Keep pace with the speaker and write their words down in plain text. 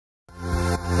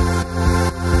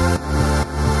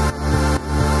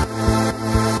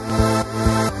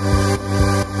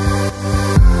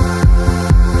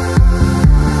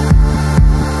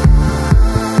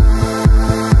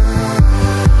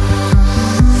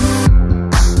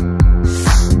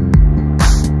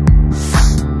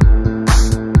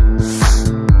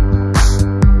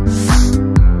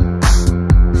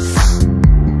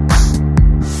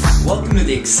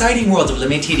exciting world of Le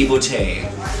Metier De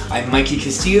Beaute. I'm Mikey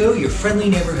Castillo, your friendly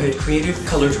neighborhood creative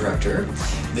color director.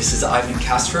 This is Ivan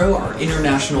Castro, our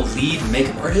international lead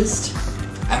makeup artist,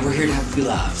 and we're here to have a few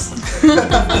laughs.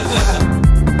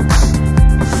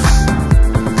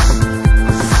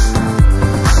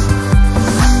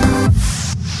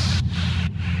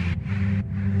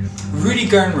 Rudi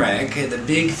Gernreich, the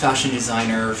big fashion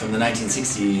designer from the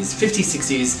 1960s, 50s,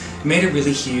 60s, made a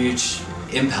really huge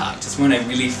impact. It's when I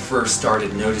really first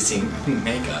started noticing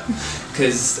makeup.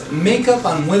 Because makeup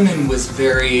on women was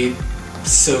very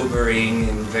sobering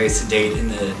and very sedate in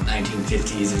the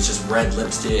 1950s. It was just red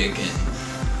lipstick and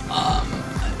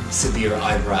severe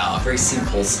eyebrow, very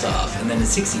simple stuff. And then the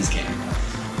 60s came.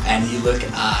 And you look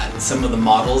at some of the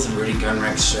models in Rudi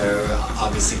Gernreich's show,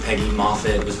 obviously Peggy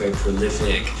Moffat was very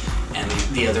prolific, and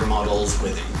the other models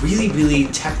with really, really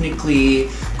technically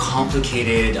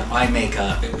complicated eye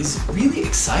makeup. It was really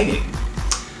exciting.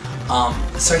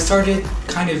 So I started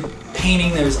kind of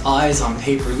painting those eyes on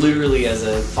paper literally as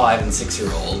a 5- and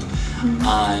 6-year-old,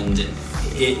 and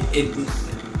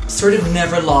it sort of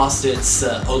never lost its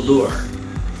allure.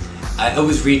 I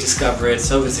always rediscover it.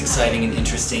 It's always exciting and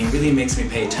interesting. It really makes me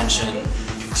pay attention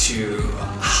to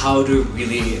how to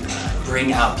really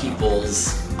bring out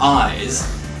people's eyes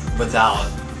without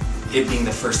it being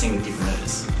the first thing that people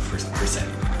notice, per se.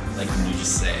 Like when you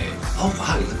just say, oh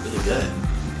wow, you look really good.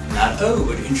 Not, oh,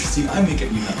 what interesting eye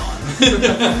makeup you have on.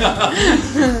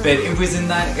 But it was in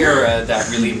that era that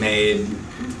really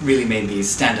made me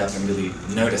stand up and really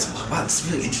notice, oh, wow, this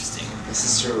is really interesting. My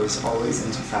sister was always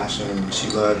into fashion. She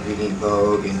loved reading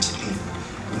Vogue and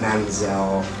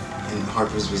Mademoiselle and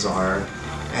Harper's Bazaar.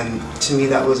 And to me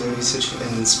that was really such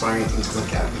an inspiring thing to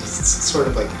look at, because it's sort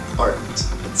of like art,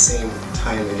 but at the same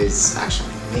time it is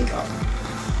actually makeup.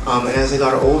 And as I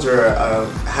got older, I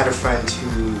had a friend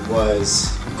who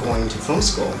was going to film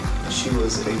school. She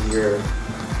was a year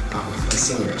my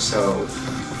senior, so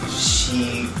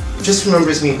she just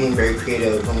remembers me being very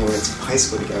creative when we went to high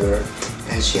school together,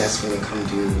 and she asked me to come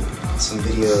do some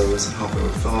videos and help her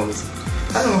with films.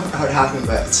 I don't know how it happened,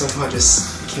 but somehow I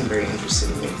just became very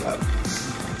interested in makeup.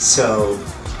 So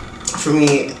for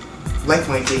me, like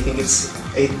Mikey, I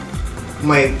think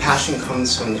my passion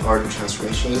comes from the art of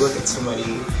transformation. You look at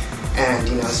somebody, and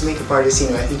as a makeup artist,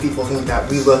 I think people think that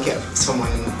we look at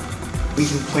someone and we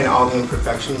can point out all the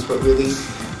imperfections, but really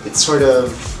it's sort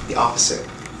of the opposite.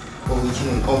 Where we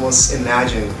can almost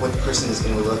imagine what the person is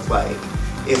going to look like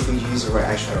if we use the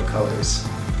right eyeshadow colors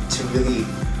to really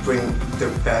bring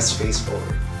their best face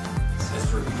forward.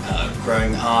 As we're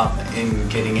growing up and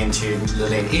getting into the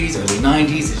late 80s, early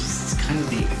 90s, it's kind of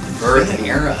the birth and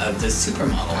era of the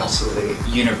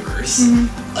supermodel universe.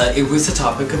 It was a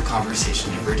topic of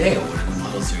conversation every day. What are the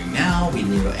models doing now? We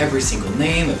knew every single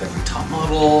name of every top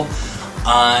model.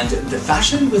 And the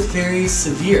fashion was very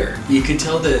severe. You could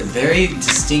tell the very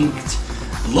distinct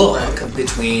look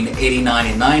between 89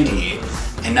 and 90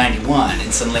 and 91,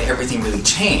 and suddenly everything really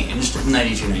changed in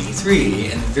 92,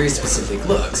 93, and very specific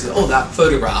looks. Oh, that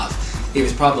photograph, it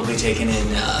was probably taken in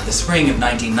the spring of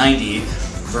 1990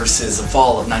 versus the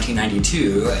fall of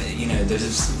 1992. The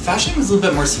fashion was a little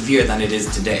bit more severe than it is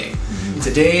today.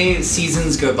 Today,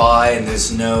 seasons go by and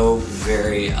there's no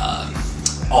very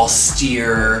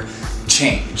austere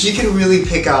change. You can really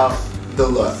pick out the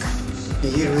look.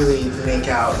 You can really make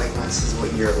out like this is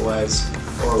what year it was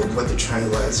or what the trend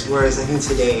was. Whereas I think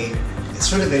today, it's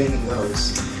sort of anything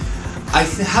goes.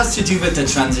 It has to do with the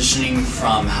transitioning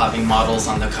from having models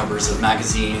on the covers of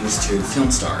magazines to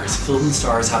film stars. Film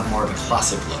stars have more of a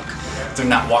classic look. They're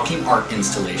not walking art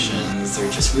installations, they're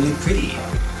just really pretty.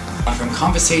 From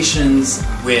conversations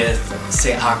with,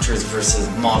 say, actors versus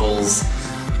models,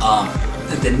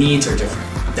 the needs are different.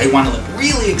 They want to look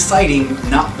really exciting,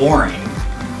 not boring,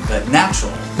 but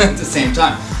natural at the same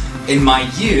time. In my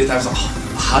youth, I was like, oh,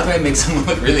 how do I make someone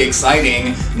look really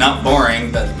exciting, not boring,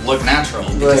 but look natural?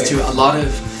 Because to a lot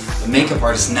of makeup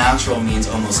artists, natural means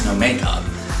almost no makeup.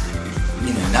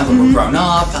 Now that we're grown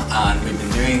up and we've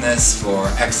been doing this for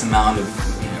X amount of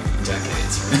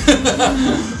decades,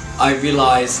 I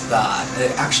realized that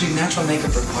actually natural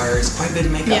makeup requires quite a bit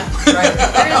of makeup. Yeah, right.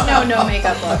 There is no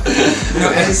makeup look.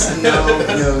 There is no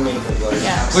makeup look.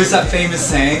 Yeah. What is that famous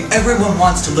saying? Everyone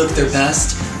wants to look their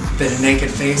best, but a naked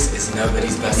face is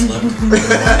nobody's best look.